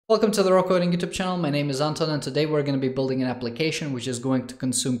Welcome to the Raw Coding YouTube channel. My name is Anton, and today we're going to be building an application which is going to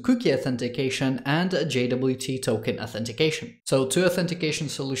consume cookie authentication and JWT token authentication. So two authentication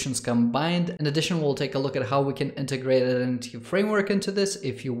solutions combined. In addition, we'll take a look at how we can integrate Identity Framework into this.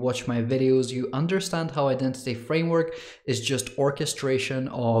 If you watch my videos, you understand how Identity Framework is just orchestration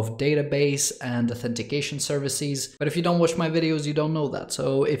of database and authentication services. But if you don't watch my videos, you don't know that.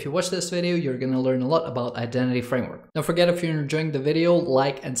 So if you watch this video, you're going to learn a lot about Identity Framework. Don't forget, if you're enjoying the video,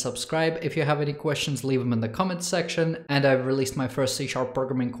 like and subscribe. If you have any questions, leave them in the comments section. And I've released my first C#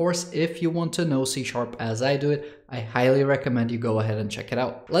 programming course. If you want to know C# as I do it, I highly recommend you go ahead and check it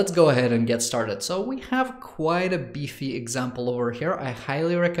out. Let's go ahead and get started. So we have quite a beefy example over here. I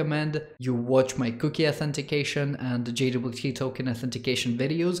highly recommend you watch my cookie authentication and JWT token authentication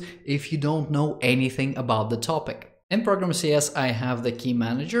videos if you don't know anything about the topic. In Program CS, I have the key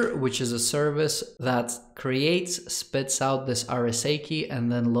manager, which is a service that creates, spits out this RSA key,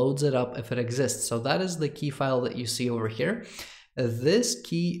 and then loads it up if it exists. So that is the key file that you see over here. This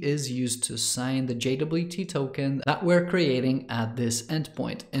key is used to sign the JWT token that we're creating at this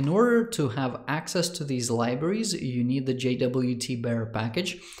endpoint. In order to have access to these libraries, you need the JWT bearer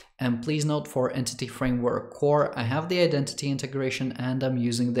package. And please note, for Entity Framework Core, I have the identity integration and I'm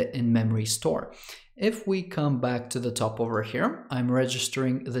using the in-memory store. If we come back to the top over here, I'm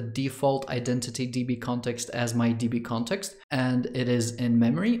registering the default identity DB context as my DB context, and it is in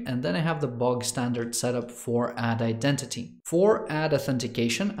memory. And then I have the bog standard setup for add identity. For add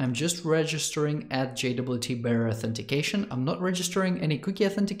authentication, I'm just registering add JWT bearer authentication. I'm not registering any cookie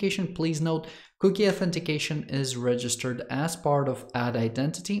authentication. Please note, cookie authentication is registered as part of add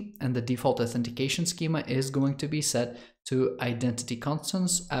identity, and the default authentication schema is going to be set to identity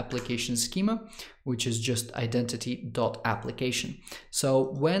constants application schema, which is just identity.application.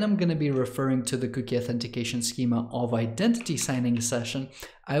 So when I'm going to be referring to the cookie authentication schema of identity signing session,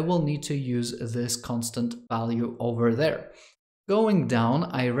 I will need to use this constant value over there. Going down,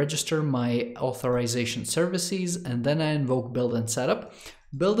 I register my authorization services, and then I invoke build and setup.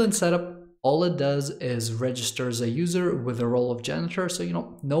 Build and setup, all it does is registers a user with a role of janitor. So,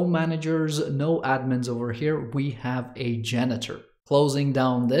 no managers, no admins over here. We have a janitor. Closing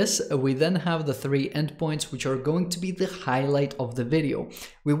down this, we then have the three endpoints, which are going to be the highlight of the video.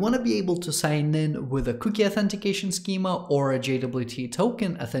 We want to be able to sign in with a cookie authentication schema or a JWT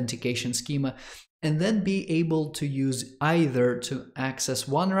token authentication schema, and then be able to use either to access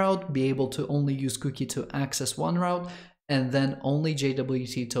one route, be able to only use cookie to access one route, and then only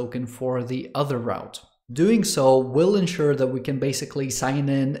JWT token for the other route. Doing so will ensure that we can basically sign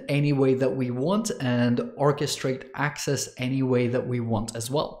in any way that we want and orchestrate access any way that we want as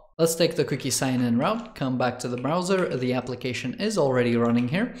well. Let's take the cookie sign-in route, come back to the browser. The application is already running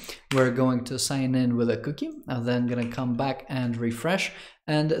here. We're going to sign in with a cookie. I'm then going to come back and refresh.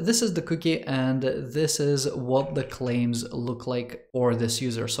 And this is the cookie, and this is what the claims look like for this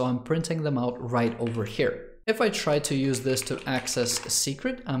user. So I'm printing them out right over here. If I try to use this to access a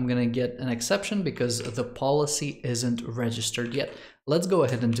secret, I'm going to get an exception because the policy isn't registered yet. Let's go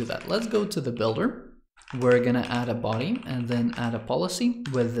ahead and do that. Let's go to the builder. We're going to add a body and then add a policy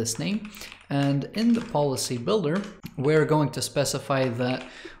with this name. And in the policy builder, we're going to specify that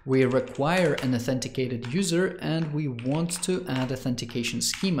we require an authenticated user and we want to add authentication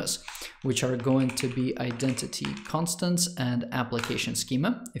schemas, which are going to be identity constants and application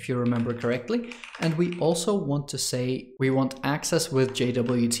schema, if you remember correctly. And we also want to say we want access with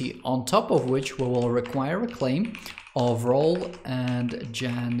JWT, on top of which we will require a claim of role and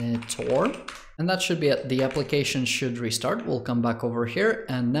janitor. And that should be it. The application should restart. We'll come back over here,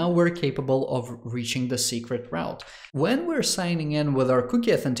 and now we're capable of reaching the secret route. When we're signing in with our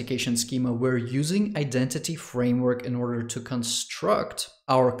cookie authentication schema, we're using Identity Framework in order to construct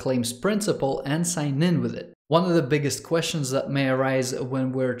our claims principal and sign in with it. One of the biggest questions that may arise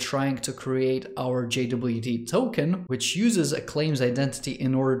when we're trying to create our JWT token, which uses a claims identity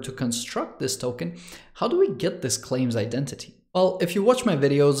in order to construct this token, how do we get this claims identity? Well, if you watch my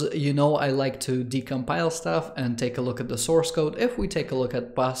videos, you know I like to decompile stuff and take a look at the source code. If we take a look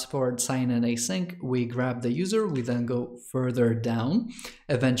at password sign-in async, we grab the user, we then go further down.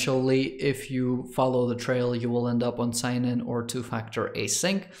 Eventually, if you follow the trail, you will end up on sign-in or two-factor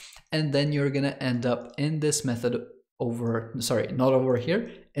async, and then you're going to end up in this method in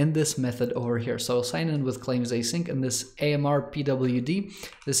this method over here. So sign in with claims async, and this AMR PWD,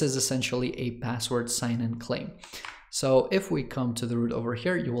 this is essentially a password sign-in claim. So if we come to the root over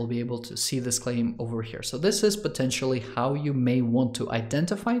here, you will be able to see this claim over here. So this is potentially how you may want to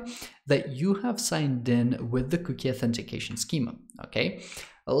identify that you have signed in with the cookie authentication schema. Okay,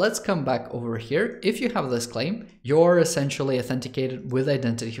 let's come back over here. If you have this claim, you're essentially authenticated with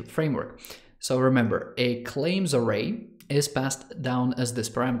Identity Framework. So remember, a claims array is passed down as this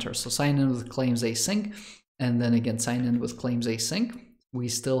parameter. So sign in with claims async, and then again sign in with claims async. We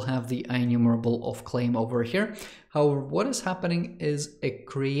still have the IEnumerable of claim over here. However, what is happening is a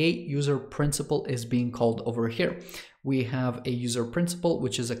create user principal is being called over here. We have a user principal,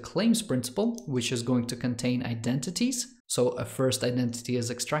 which is a claims principal, which is going to contain identities. So a first identity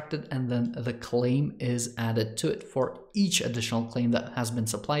is extracted and then the claim is added to it for each additional claim that has been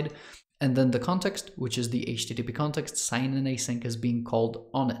supplied. And then the context, which is the HTTP context, sign in async is being called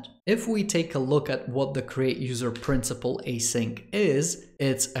on it. If we take a look at what the create user principal async is,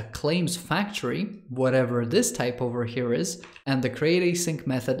 it's a claims factory, whatever this type over here is, and the create async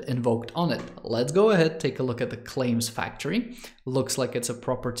method invoked on it. Let's go ahead, take a look at the claims factory. Looks like it's a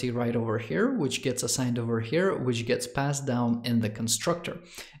property right over here, which gets assigned over here, which gets passed down in the constructor.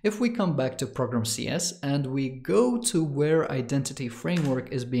 If we come back to program CS and we go to where Identity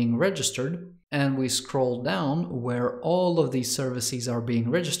Framework is being registered, and we scroll down where all of these services are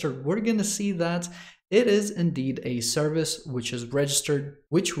being registered, we're going to see that it is indeed a service which is registered,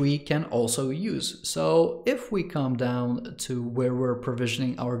 which we can also use. So if we come down to where we're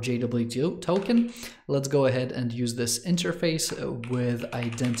provisioning our JWT token, let's go ahead and use this interface with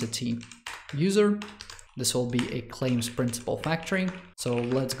identity user. This will be a claims principal factory. So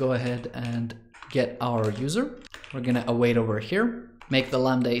let's go ahead and get our user. We're going to await over here. Make the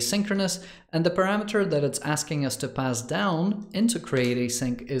lambda asynchronous, and the parameter that it's asking us to pass down into create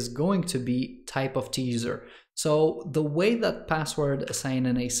async is going to be type of tuser. So the way that password assign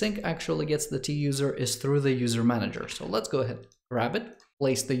in async actually gets the tuser is through the user manager. So let's go ahead, grab it,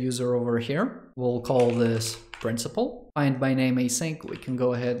 place the user over here. We'll call this principal. Find by name async, we can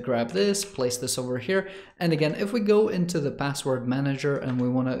go ahead, grab this, place this over here. And again, if we go into the password manager and we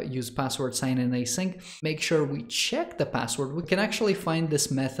want to use password sign in async, make sure we check the password. We can actually find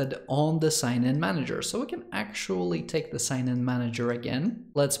this method on the sign in manager. So we can actually take the sign in manager again.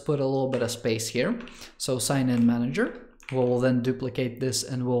 Let's put a little bit of space here. So sign in manager. We'll then duplicate this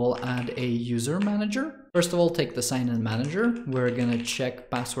and we'll add a user manager. First of all, take the sign in manager. We're going to check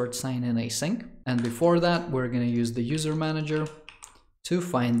password sign in async. And before that, we're going to use the user manager to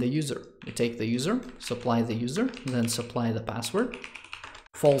find the user. We take the user, supply the user, then supply the password.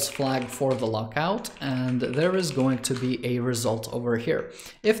 False flag for the lockout, and there is going to be a result over here.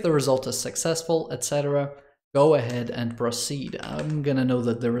 If the result is successful, etc., go ahead and proceed. I'm gonna know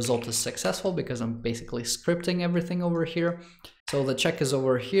that the result is successful because I'm basically scripting everything over here. So the check is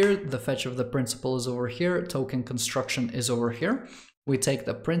over here, the fetch of the principal is over here, token construction is over here. We take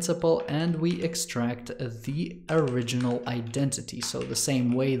the principal and we extract the original identity. So the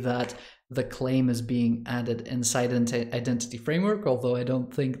same way that the claim is being added inside Identity Framework, although I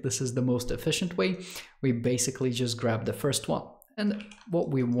don't think this is the most efficient way, we basically just grab the first one. And what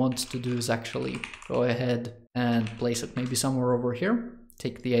we want to do is actually go ahead and place it maybe somewhere over here.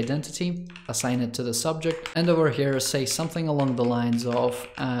 Take the identity, assign it to the subject, and over here say something along the lines of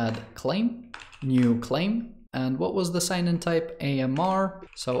add claim, new claim. And what was the sign-in type? AMR.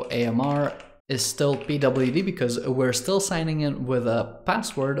 So AMR is still PWD because we're still signing in with a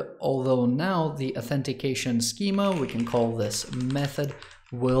password, although now the authentication schema, we can call this method,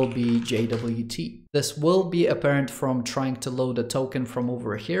 will be JWT. This will be apparent from trying to load a token from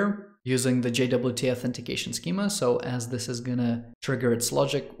over here using the JWT authentication schema. So as this is gonna trigger its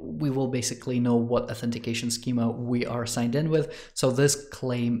logic, we will basically know what authentication schema we are signed in with. So this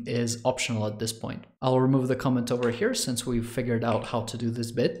claim is optional at this point. I'll remove the comment over here since we've figured out how to do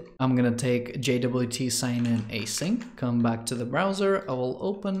this bit. I'm gonna take JWT sign in async, come back to the browser. I will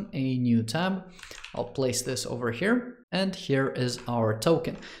open a new tab. I'll place this over here. And here is our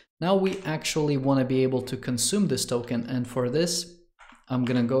token. Now we actually want to be able to consume this token, and for this I'm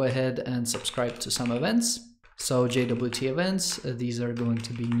gonna go ahead and subscribe to some events. So JWT events, these are going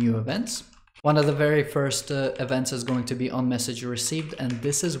to be new events. One of the very first events is going to be on message received, and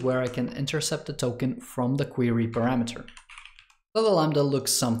this is where I can intercept the token from the query parameter. So the lambda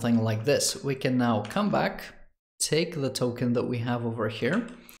looks something like this. We can now come back, take the token that we have over here.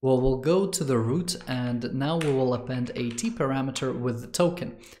 We'll go to the root, and now we will append a T parameter with the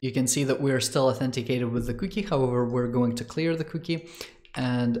token. You can see that we're still authenticated with the cookie. However, we're going to clear the cookie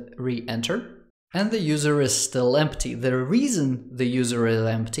and re-enter. And the user is still empty. The reason the user is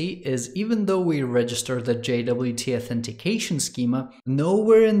empty is even though we register the JWT authentication schema,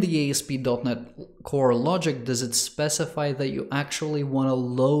 nowhere in the ASP.NET Core logic does it specify that you actually want to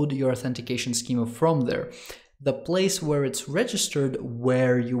load your authentication schema from there. The place where it's registered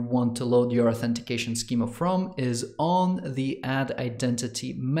where you want to load your authentication schema from is on the add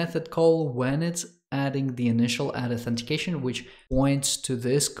identity method call when it's adding the initial add authentication, which points to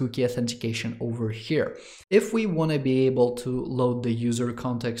this cookie authentication over here. If we want to be able to load the user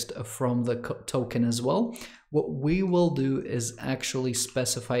context from the token as well, what we will do is actually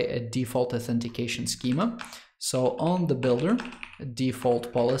specify a default authentication schema. So on the builder,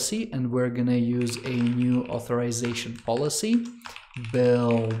 default policy, and we're gonna use a new authorization policy,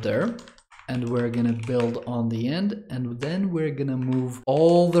 builder, and we're gonna build on the end, and then we're gonna move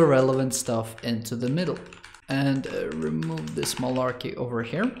all the relevant stuff into the middle and remove this malarkey over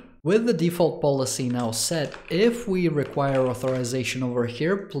here. With the default policy now set, if we require authorization over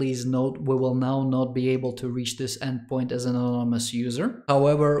here, please note we will now not be able to reach this endpoint as an anonymous user.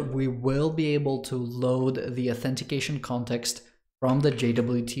 However, we will be able to load the authentication context from the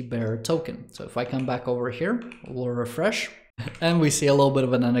JWT bearer token. So if I come back over here, we'll refresh. And we see a little bit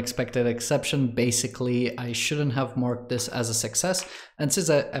of an unexpected exception. Basically, I shouldn't have marked this as a success. And since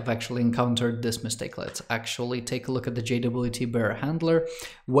I've actually encountered this mistake, let's actually take a look at the JWT bearer handler.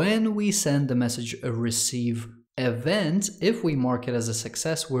 When we send the message receive event, if we mark it as a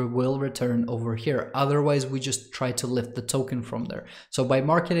success, we will return over here. Otherwise, we just try to lift the token from there. So by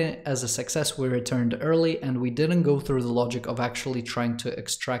marking it as a success, we returned early and we didn't go through the logic of actually trying to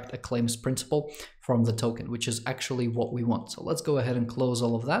extract a claims principal from the token, which is actually what we want. So let's go ahead and close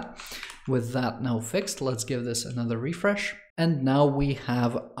all of that. With that now fixed, let's give this another refresh. And now we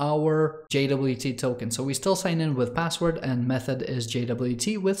have our JWT token. So we still sign in with password and method is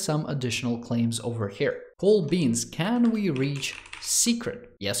JWT with some additional claims over here. Cool beans, can we reach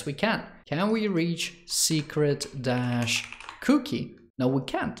secret? Yes, we can. Can we reach secret dash cookie? No, we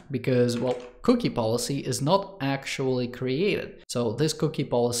can't because, well, cookie policy is not actually created. So this cookie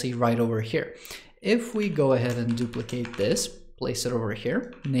policy right over here. If we go ahead and duplicate this, place it over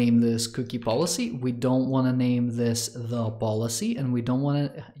here, name this cookie policy. We don't want to name this the policy and we don't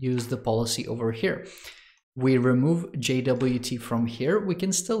want to use the policy over here. We remove JWT from here. We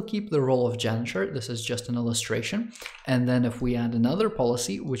can still keep the role of janitor. This is just an illustration. And then if we add another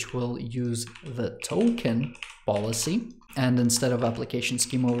policy, which will use the token policy, and instead of application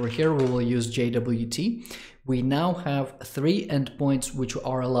schema over here, we will use JWT. We now have 3 endpoints which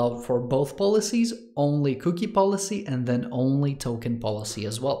are allowed for both policies, only cookie policy and then only token policy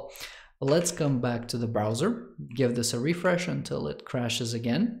as well. Let's come back to the browser, give this a refresh until it crashes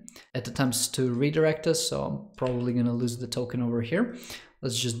again. It attempts to redirect us, so I'm probably going to lose the token over here.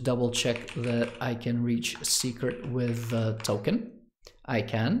 Let's just double check that I can reach secret with the token. I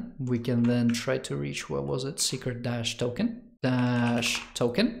can. We can then try to reach, what was it, secret dash token,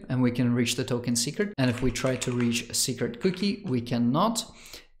 and we can reach the token secret. And if we try to reach secret cookie, we cannot.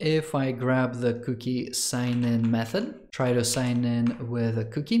 If I grab the cookie sign in method, try to sign in with a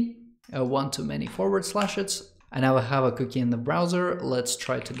cookie, one too many forward slashes. I now have a cookie in the browser. Let's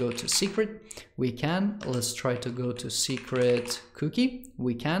try to go to secret. We can. Let's try to go to secret cookie.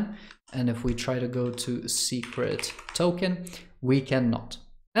 We can. And if we try to go to secret token, we cannot.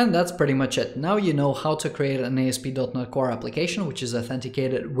 And that's pretty much it. Now you know how to create an ASP.NET Core application which is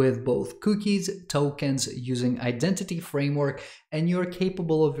authenticated with both cookies, tokens, using Identity Framework, and you're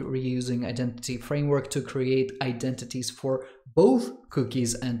capable of reusing Identity Framework to create identities for both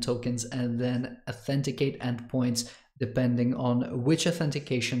cookies and tokens and then authenticate endpoints depending on which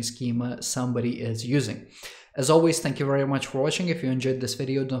authentication schema somebody is using. As always, thank you very much for watching. If you enjoyed this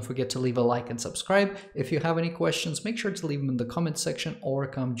video, don't forget to leave a like and subscribe. If you have any questions, make sure to leave them in the comments section or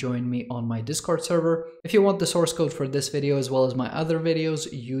come join me on my Discord server. If you want the source code for this video as well as my other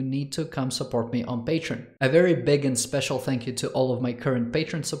videos, you need to come support me on Patreon. A very big and special thank you to all of my current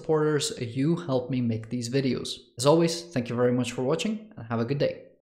Patreon supporters. You help me make these videos. As always, thank you very much for watching and have a good day.